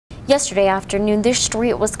Yesterday afternoon, this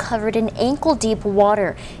street was covered in ankle-deep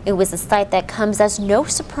water. It was a sight that comes as no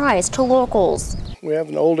surprise to locals. We have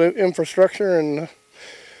an old infrastructure and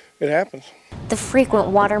it happens. The frequent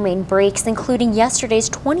water main breaks, including yesterday's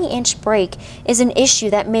 20-inch break, is an issue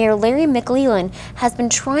that Mayor Larry McLeland has been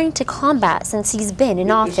trying to combat since he's been in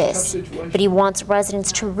office. But he wants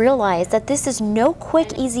residents to realize that this is no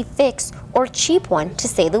quick, easy fix or cheap one, to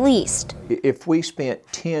say the least. If we spent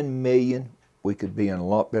 $10 million, we could be in a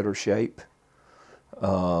lot better shape.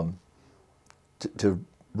 To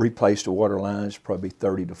replace the water lines, probably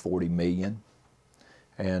 30 to 40 million,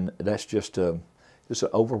 and that's just it's an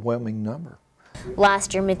overwhelming number.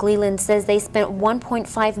 Last year, McLeland says they spent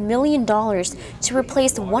 $1.5 million to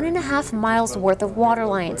replace 1.5 miles worth of water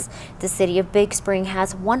lines. The city of Big Spring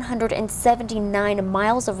has 179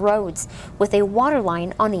 miles of roads with a water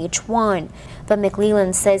line on each one. But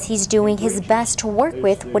McLeland says he's doing his best to work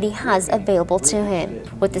with what he has available to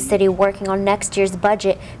him. With the city working on next year's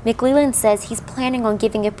budget, McLeland says he's planning on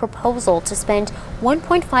giving a proposal to spend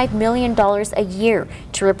 $1.5 million a year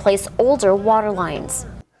to replace older water lines.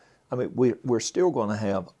 I mean, we're still going to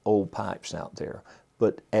have old pipes out there,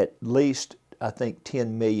 but at least I think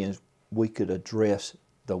 10 million we could address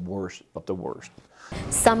the worst of the worst.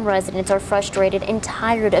 Some residents are frustrated and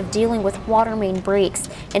tired of dealing with water main breaks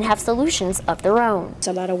and have solutions of their own. It's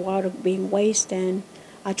a lot of water being wasted, and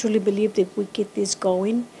I truly believe that we get this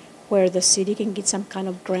going where the city can get some kind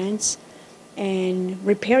of grants and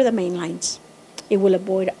repair the main lines. It will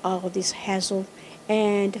avoid all this hassle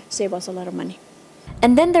and save us a lot of money.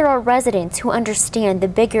 And then there are residents who understand the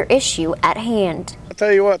bigger issue at hand. I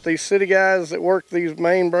tell you what, these city guys that work these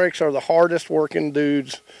main breaks are the hardest working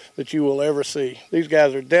dudes that you will ever see. These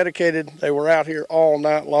guys are dedicated. They were out here all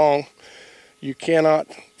night long. You cannot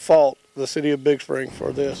fault the city of Big Spring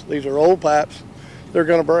for this. These are old pipes. They're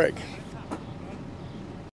going to break.